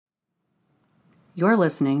You're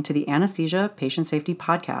listening to the Anesthesia Patient Safety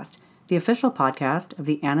Podcast, the official podcast of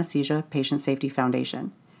the Anesthesia Patient Safety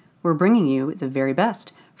Foundation. We're bringing you the very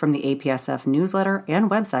best from the APSF newsletter and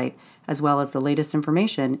website, as well as the latest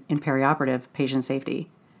information in perioperative patient safety.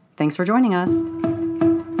 Thanks for joining us.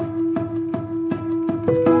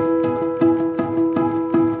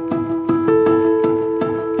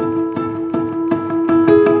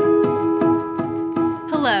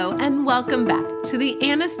 Hello, and welcome back to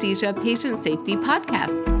the Anesthesia Patient Safety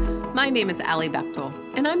Podcast. My name is Alli Bechtel,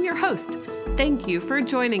 and I'm your host. Thank you for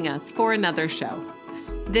joining us for another show.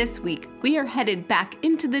 This week, we are headed back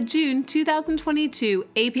into the June 2022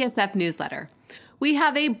 APSF newsletter. We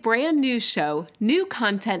have a brand new show, new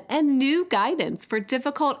content, and new guidance for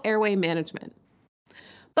difficult airway management.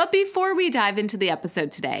 But before we dive into the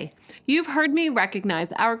episode today, you've heard me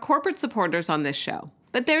recognize our corporate supporters on this show.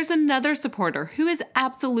 But there's another supporter who is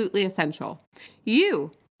absolutely essential.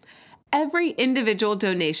 You. Every individual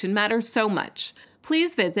donation matters so much.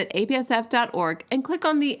 Please visit apsf.org and click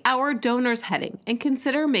on the Our Donors heading and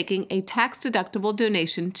consider making a tax-deductible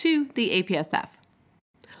donation to the APSF.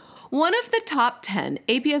 One of the top 10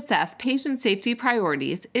 APSF patient safety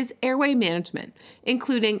priorities is airway management,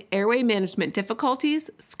 including airway management difficulties,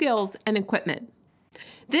 skills, and equipment.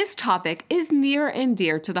 This topic is near and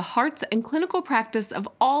dear to the hearts and clinical practice of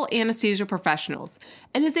all anesthesia professionals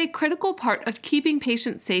and is a critical part of keeping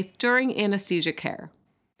patients safe during anesthesia care.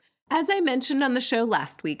 As I mentioned on the show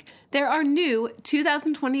last week, there are new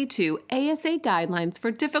 2022 ASA guidelines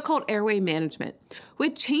for difficult airway management,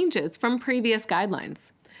 with changes from previous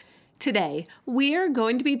guidelines. Today, we are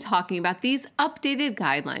going to be talking about these updated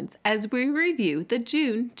guidelines as we review the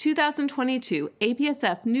June 2022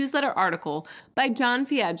 APSF newsletter article by John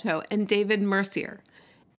Fiedjo and David Mercier,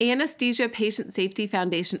 Anesthesia Patient Safety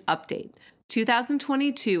Foundation Update,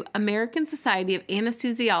 2022 American Society of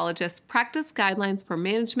Anesthesiologists Practice Guidelines for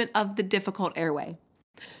Management of the Difficult Airway.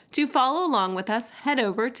 To follow along with us, head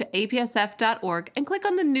over to apsf.org and click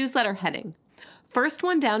on the newsletter heading. First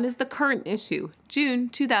one down is the current issue, June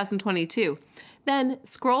 2022. Then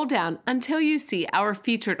scroll down until you see our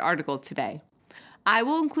featured article today. I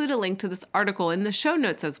will include a link to this article in the show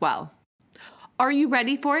notes as well. Are you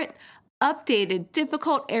ready for it? Updated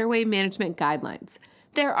Difficult Airway Management Guidelines.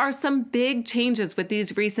 There are some big changes with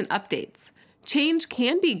these recent updates. Change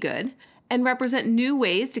can be good and represent new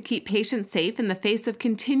ways to keep patients safe in the face of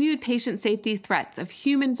continued patient safety threats of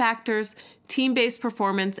human factors, team-based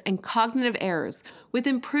performance, and cognitive errors with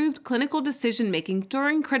improved clinical decision-making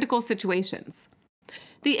during critical situations.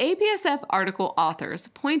 The APSF article authors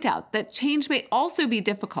point out that change may also be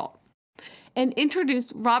difficult and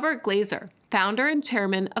introduce Robert Glazer, founder and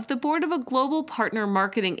chairman of the board of a global partner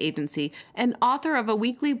marketing agency and author of a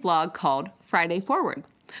weekly blog called Friday Forward.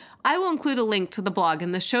 I will include a link to the blog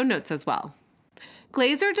in the show notes as well.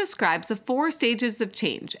 Glazer describes the 4 stages of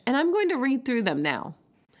change, and I'm going to read through them now.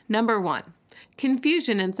 Number 1,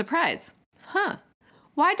 confusion and surprise.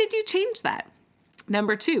 Why did you change that?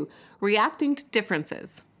 Number 2, reacting to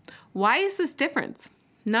differences. Why is this difference?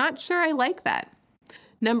 Not sure I like that.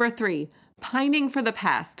 Number 3, pining for the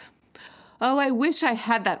past. Oh, I wish I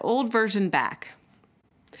had that old version back.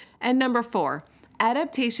 And number 4,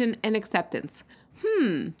 adaptation and acceptance.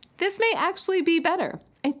 This may actually be better.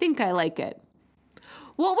 I think I like it.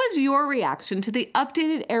 What was your reaction to the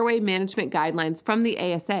updated airway management guidelines from the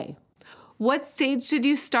ASA? What stage did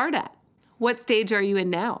you start at? What stage are you in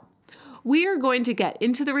now? We are going to get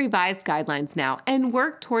into the revised guidelines now and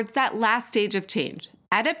work towards that last stage of change,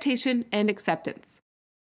 adaptation and acceptance.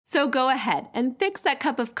 So go ahead and fix that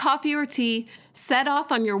cup of coffee or tea, set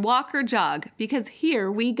off on your walk or jog, because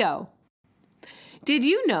here we go. Did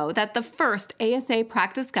you know that the first ASA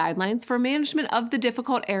practice guidelines for management of the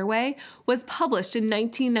difficult airway was published in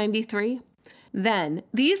 1993? Then,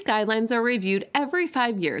 these guidelines are reviewed every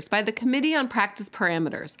 5 years by the Committee on Practice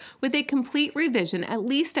Parameters, with a complete revision at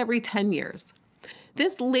least every 10 years.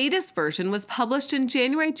 This latest version was published in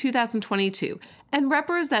January 2022 and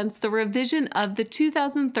represents the revision of the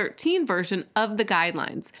 2013 version of the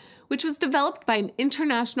guidelines, which was developed by an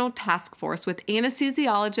international task force with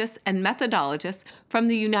anesthesiologists and methodologists from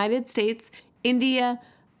the United States, India,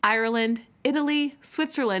 Ireland, Italy,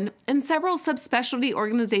 Switzerland, and several subspecialty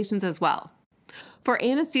organizations as well. For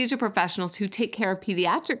anesthesia professionals who take care of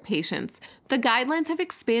pediatric patients, the guidelines have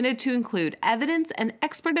expanded to include evidence and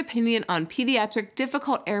expert opinion on pediatric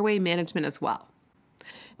difficult airway management as well.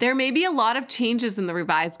 There may be a lot of changes in the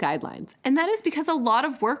revised guidelines, and that is because a lot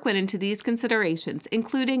of work went into these considerations,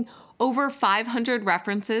 including over 500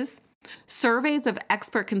 references, surveys of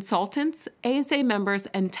expert consultants, ASA members,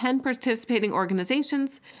 and 10 participating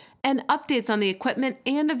organizations, and updates on the equipment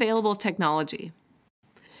and available technology.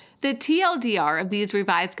 The TLDR of these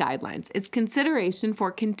revised guidelines is consideration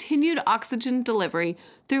for continued oxygen delivery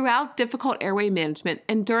throughout difficult airway management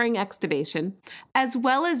and during extubation, as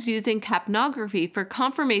well as using capnography for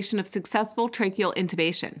confirmation of successful tracheal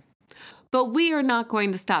intubation. But we are not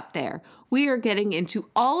going to stop there. We are getting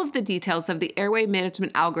into all of the details of the airway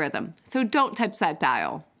management algorithm, so don't touch that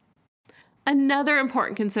dial. Another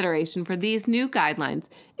important consideration for these new guidelines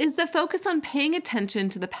is the focus on paying attention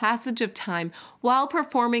to the passage of time while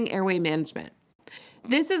performing airway management.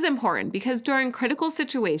 This is important because during critical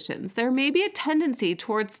situations, there may be a tendency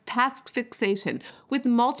towards task fixation with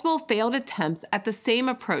multiple failed attempts at the same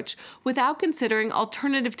approach without considering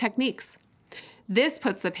alternative techniques. This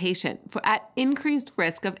puts the patient at increased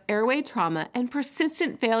risk of airway trauma and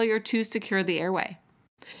persistent failure to secure the airway.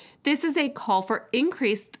 This is a call for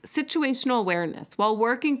increased situational awareness while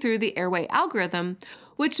working through the airway algorithm,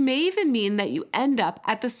 which may even mean that you end up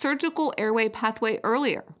at the surgical airway pathway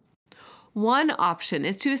earlier. One option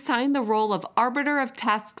is to assign the role of arbiter of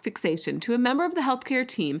task fixation to a member of the healthcare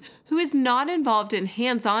team who is not involved in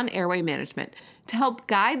hands-on airway management to help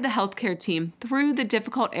guide the healthcare team through the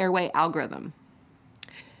difficult airway algorithm.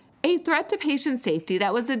 A threat to patient safety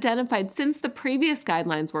that was identified since the previous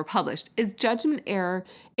guidelines were published is judgment error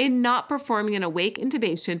in not performing an awake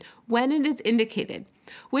intubation when it is indicated,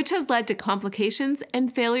 which has led to complications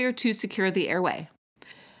and failure to secure the airway.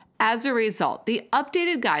 As a result, the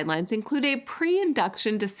updated guidelines include a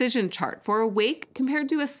pre-induction decision chart for awake compared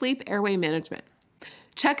to asleep airway management.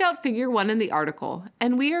 Check out Figure 1 in the article,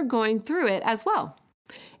 and we are going through it as well.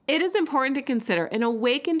 It is important to consider an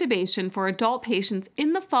awake intubation for adult patients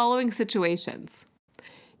in the following situations: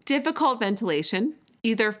 difficult ventilation,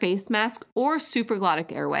 either face mask or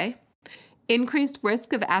supraglottic airway, increased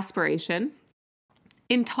risk of aspiration,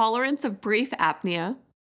 intolerance of brief apnea,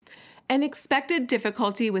 and expected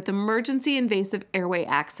difficulty with emergency invasive airway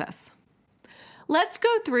access. Let's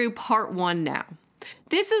go through part 1 now.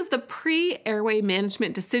 This is the pre-airway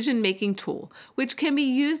management decision-making tool, which can be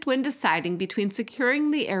used when deciding between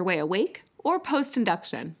securing the airway awake or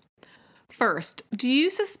post-induction. First, do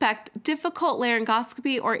you suspect difficult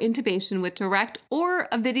laryngoscopy or intubation with direct or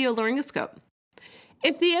a video laryngoscope?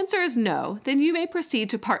 If the answer is no, then you may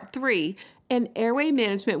proceed to part 3, an airway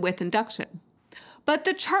management with induction. But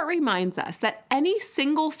the chart reminds us that any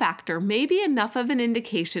single factor may be enough of an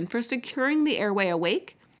indication for securing the airway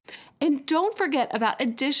awake. And don't forget about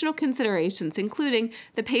additional considerations, including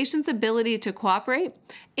the patient's ability to cooperate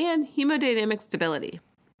and hemodynamic stability.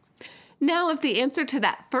 Now, if the answer to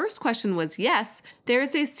that first question was yes, there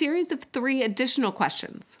is a series of 3 additional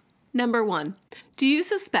questions. Number 1, do you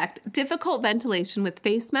suspect difficult ventilation with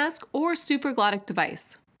face mask or supraglottic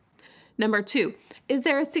device? Number 2, is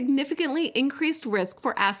there a significantly increased risk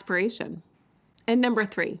for aspiration? And number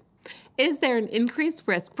 3, is there an increased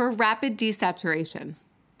risk for rapid desaturation?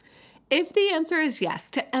 If the answer is yes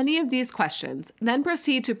to any of these questions, then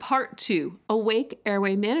proceed to part 2, awake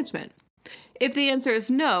airway management. If the answer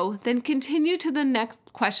is no, then continue to the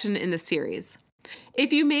next question in the series.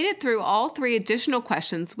 If you made it through all 3 additional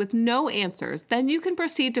questions with no answers, then you can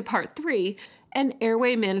proceed to part 3, an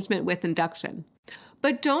airway management with induction.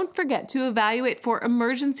 But don't forget to evaluate for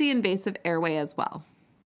emergency invasive airway as well.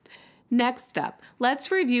 Next up,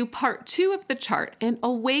 let's review part 2 of the chart, an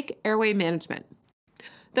awake airway management.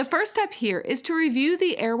 The first step here is to review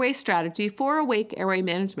the airway strategy for awake airway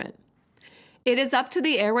management. It is up to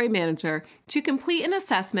the airway manager to complete an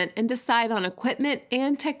assessment and decide on equipment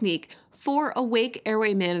and technique for awake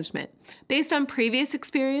airway management based on previous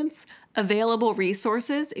experience, available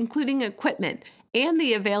resources, including equipment, and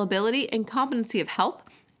the availability and competency of help,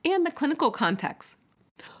 and the clinical context.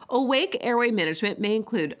 Awake airway management may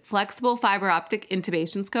include flexible fiber optic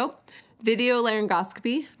intubation scope, video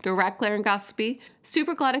laryngoscopy, direct laryngoscopy,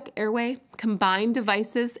 supraglottic airway, combined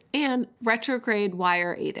devices, and retrograde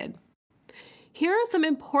wire aided. Here are some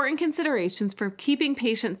important considerations for keeping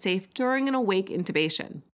patients safe during an awake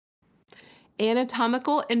intubation: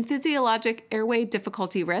 anatomical and physiologic airway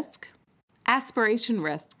difficulty risk, aspiration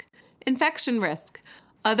risk, infection risk,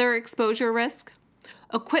 other exposure risk,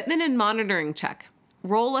 equipment and monitoring check,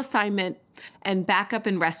 role assignment, and backup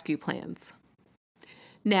and rescue plans.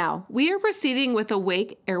 Now, we are proceeding with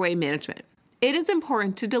awake airway management. It is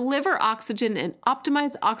important to deliver oxygen and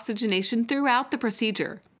optimize oxygenation throughout the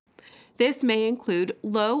procedure. This may include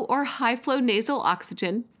low or high flow nasal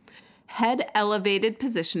oxygen, head elevated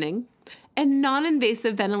positioning, and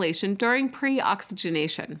non-invasive ventilation during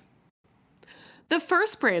pre-oxygenation. The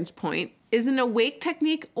first branch point is an awake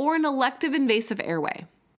technique or an elective invasive airway.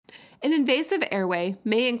 An invasive airway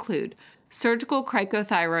may include surgical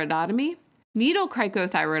cricothyroidotomy, needle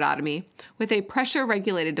cricothyroidotomy with a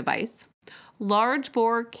pressure-regulated device, large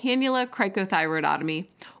bore cannula cricothyroidotomy,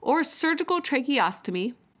 or surgical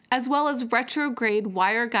tracheostomy, as well as retrograde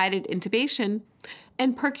wire-guided intubation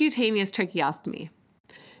and percutaneous tracheostomy.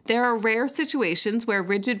 There are rare situations where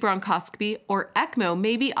rigid bronchoscopy or ECMO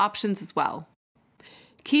may be options as well.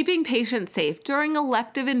 Keeping patients safe during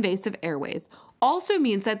elective invasive airways also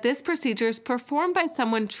means that this procedure is performed by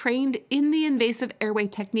someone trained in the invasive airway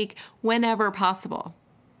technique whenever possible.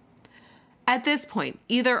 At this point,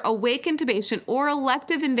 either awake intubation or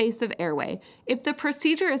elective invasive airway, if the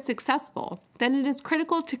procedure is successful, then it is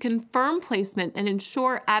critical to confirm placement and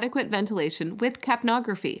ensure adequate ventilation with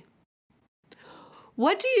capnography.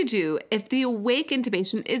 What do you do if the awake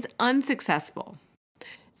intubation is unsuccessful?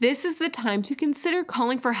 This is the time to consider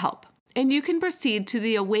calling for help, and you can proceed to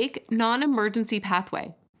the awake non-emergency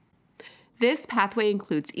pathway. This pathway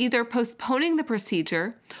includes either postponing the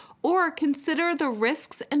procedure or consider the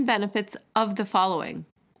risks and benefits of the following: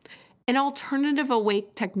 an alternative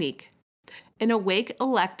awake technique, an awake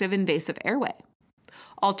elective invasive airway,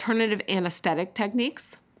 alternative anesthetic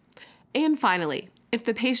techniques, and finally, if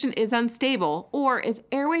the patient is unstable or if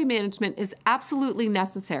airway management is absolutely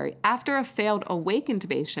necessary after a failed awake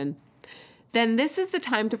intubation, then this is the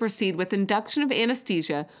time to proceed with induction of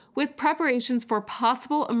anesthesia with preparations for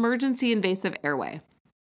possible emergency invasive airway.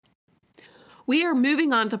 We are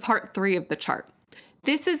moving on to part 3 of the chart.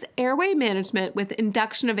 This is airway management with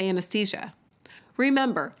induction of anesthesia.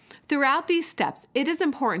 Remember, throughout these steps, it is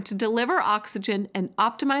important to deliver oxygen and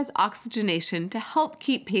optimize oxygenation to help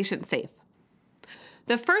keep patients safe.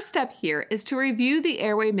 The first step here is to review the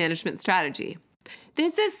airway management strategy.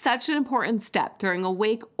 This is such an important step during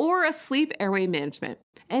awake or asleep airway management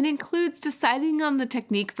and includes deciding on the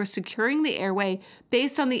technique for securing the airway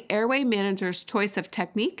based on the airway manager's choice of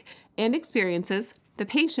technique and experiences, the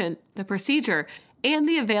patient, the procedure, and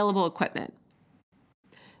the available equipment.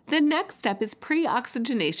 The next step is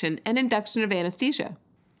pre-oxygenation and induction of anesthesia.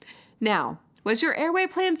 Now, was your airway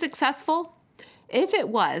plan successful? If it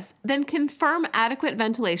was, then confirm adequate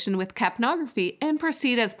ventilation with capnography and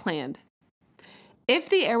proceed as planned. If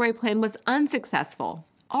the airway plan was unsuccessful,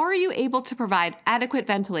 are you able to provide adequate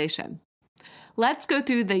ventilation? Let's go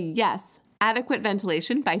through the yes, adequate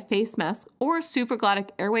ventilation by face mask or supraglottic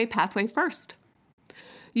airway pathway first.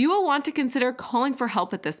 You will want to consider calling for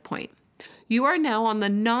help at this point. You are now on the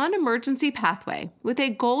non-emergency pathway with a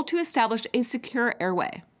goal to establish a secure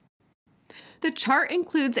airway. The chart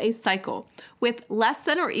includes a cycle with less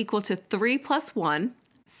than or equal to 3+1,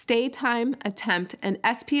 stay time, attempt, and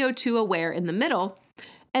SpO2 aware in the middle,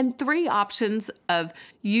 and 3 options of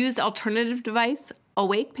used alternative device,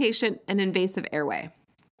 awake patient, and invasive airway.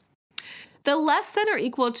 The less than or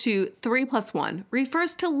equal to 3+1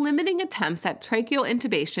 refers to limiting attempts at tracheal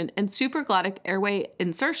intubation and supraglottic airway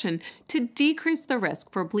insertion to decrease the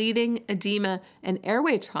risk for bleeding, edema, and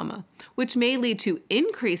airway trauma, which may lead to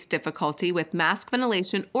increased difficulty with mask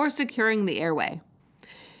ventilation or securing the airway.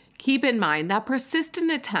 Keep in mind that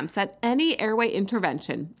persistent attempts at any airway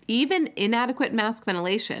intervention, even inadequate mask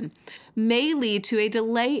ventilation, may lead to a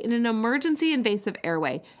delay in an emergency invasive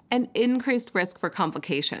airway and increased risk for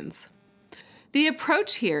complications. The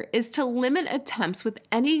approach here is to limit attempts with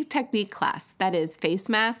any technique class, that is face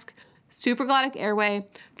mask, supraglottic airway,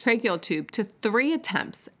 tracheal tube, to 3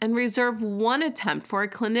 attempts and reserve 1 attempt for a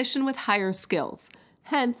clinician with higher skills,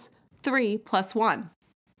 hence 3+1.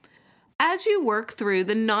 As you work through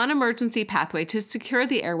the non-emergency pathway to secure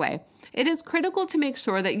the airway, it is critical to make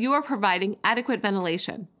sure that you are providing adequate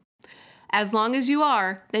ventilation. As long as you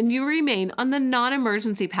are, then you remain on the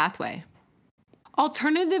non-emergency pathway.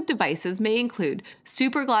 Alternative devices may include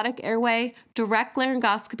supraglottic airway, direct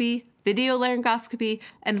laryngoscopy, video laryngoscopy,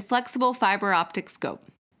 and flexible fiber optic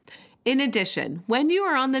scope. In addition, when you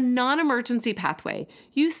are on the non-emergency pathway,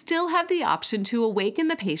 you still have the option to awaken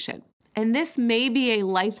the patient, and this may be a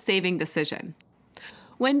life-saving decision.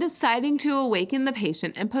 When deciding to awaken the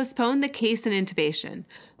patient and postpone the case and intubation,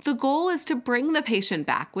 the goal is to bring the patient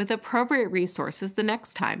back with appropriate resources the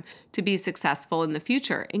next time to be successful in the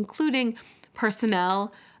future, including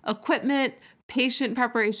personnel, equipment, patient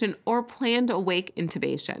preparation, or planned awake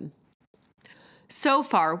intubation. So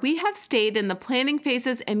far, we have stayed in the planning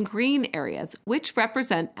phases and green areas, which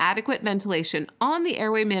represent adequate ventilation on the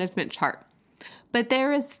airway management chart. But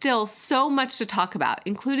there is still so much to talk about,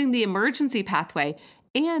 including the emergency pathway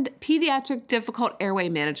and pediatric difficult airway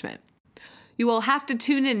management. You will have to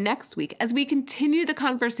tune in next week as we continue the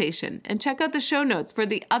conversation and check out the show notes for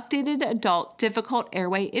the updated adult difficult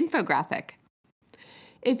airway infographic.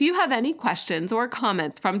 If you have any questions or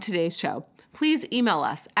comments from today's show, please email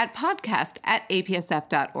us at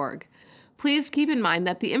podcast@apsf.org. Please keep in mind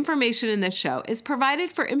that the information in this show is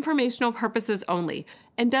provided for informational purposes only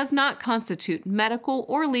and does not constitute medical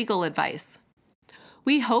or legal advice.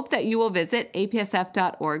 We hope that you will visit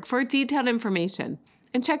apsf.org for detailed information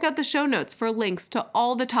and check out the show notes for links to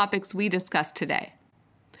all the topics we discussed today.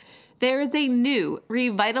 There is a new,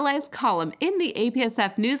 revitalized column in the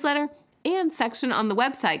APSF newsletter and section on the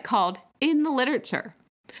website called In the Literature.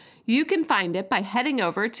 You can find it by heading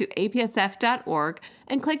over to apsf.org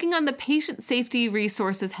and clicking on the Patient Safety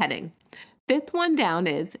Resources heading. Fifth one down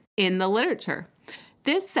is In the Literature.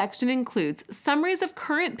 This section includes summaries of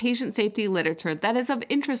current patient safety literature that is of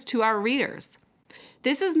interest to our readers.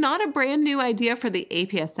 This is not a brand new idea for the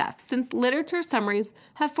APSF, since literature summaries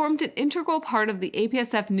have formed an integral part of the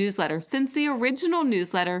APSF newsletter since the original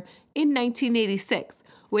newsletter in 1986,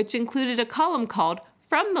 which included a column called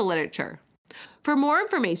From the Literature. For more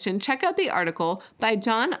information, check out the article by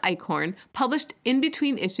John Eichhorn, published in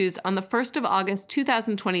between issues on the 1st of August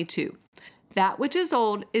 2022. That which is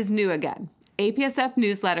old is new again. APSF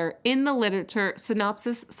newsletter In the Literature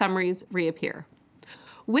synopsis summaries reappear.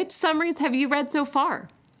 Which summaries have you read so far?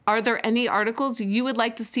 Are there any articles you would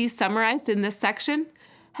like to see summarized in this section?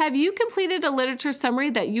 Have you completed a literature summary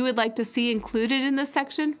that you would like to see included in this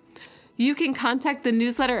section? You can contact the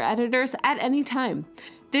newsletter editors at any time.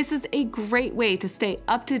 This is a great way to stay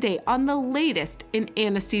up to date on the latest in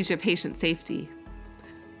anesthesia patient safety.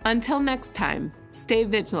 Until next time, stay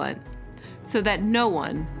vigilant so that no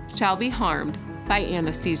one shall be harmed by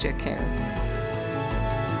anesthesia care.